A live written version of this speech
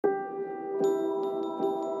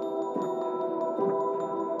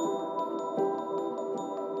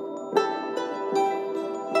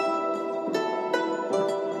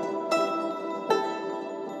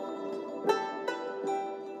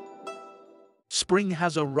Spring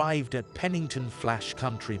has arrived at Pennington Flash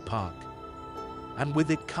Country Park, and with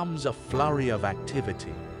it comes a flurry of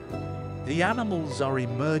activity. The animals are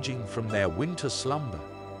emerging from their winter slumber,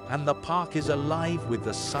 and the park is alive with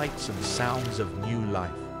the sights and sounds of new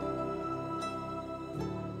life.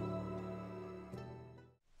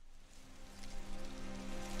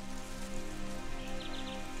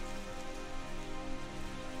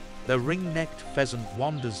 The ring-necked pheasant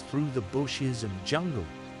wanders through the bushes and jungle.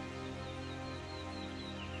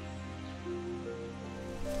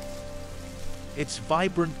 Its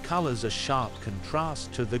vibrant colors are sharp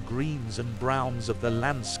contrast to the greens and browns of the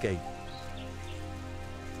landscape.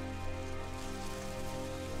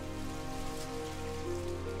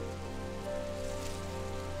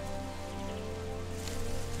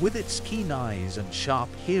 With its keen eyes and sharp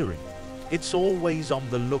hearing, it's always on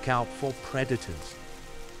the lookout for predators.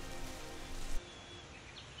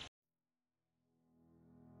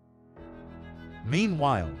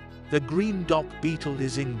 Meanwhile, the Green Dock Beetle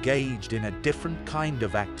is engaged in a different kind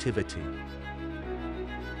of activity.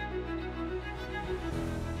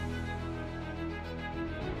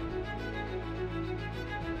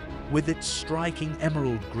 With its striking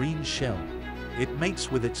emerald green shell, it mates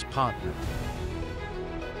with its partner,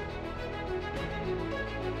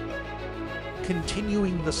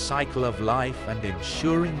 continuing the cycle of life and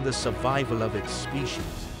ensuring the survival of its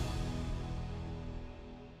species.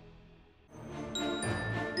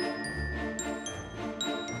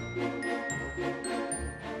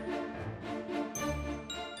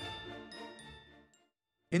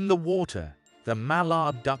 In the water, the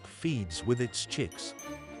mallard duck feeds with its chicks,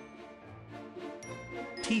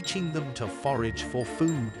 teaching them to forage for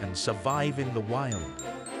food and survive in the wild.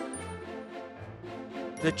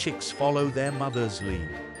 The chicks follow their mother's lead,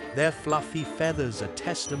 their fluffy feathers a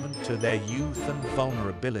testament to their youth and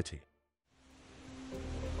vulnerability.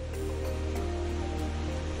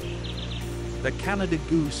 The Canada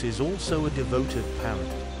goose is also a devoted parent,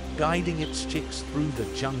 guiding its chicks through the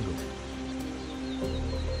jungle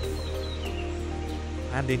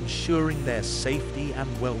and ensuring their safety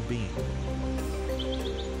and well-being.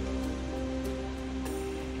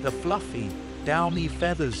 The fluffy, downy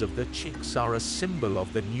feathers of the chicks are a symbol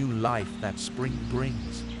of the new life that spring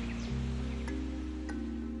brings.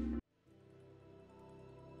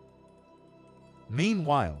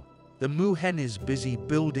 Meanwhile, the moorhen is busy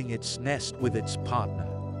building its nest with its partner.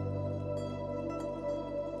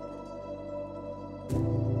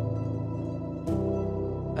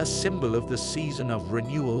 A symbol of the season of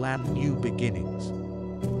renewal and new beginnings.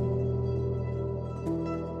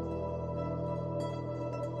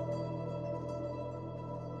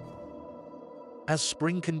 As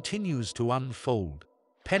spring continues to unfold,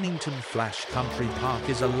 Pennington Flash Country Park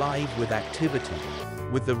is alive with activity,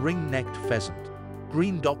 with the ring-necked pheasant,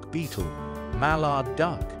 Green Dock Beetle, Mallard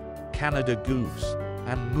Duck, Canada Goose,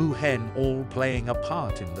 and Moorhen all playing a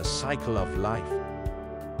part in the cycle of life.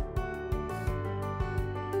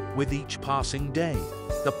 With each passing day,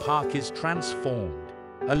 the park is transformed,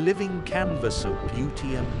 a living canvas of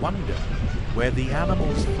beauty and wonder, where the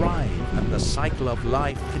animals thrive and the cycle of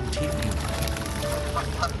life continues.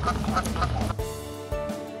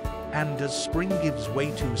 And as spring gives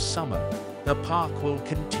way to summer, the park will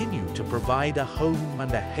continue to provide a home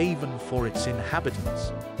and a haven for its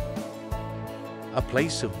inhabitants. A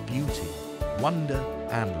place of beauty, wonder,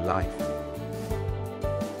 and life.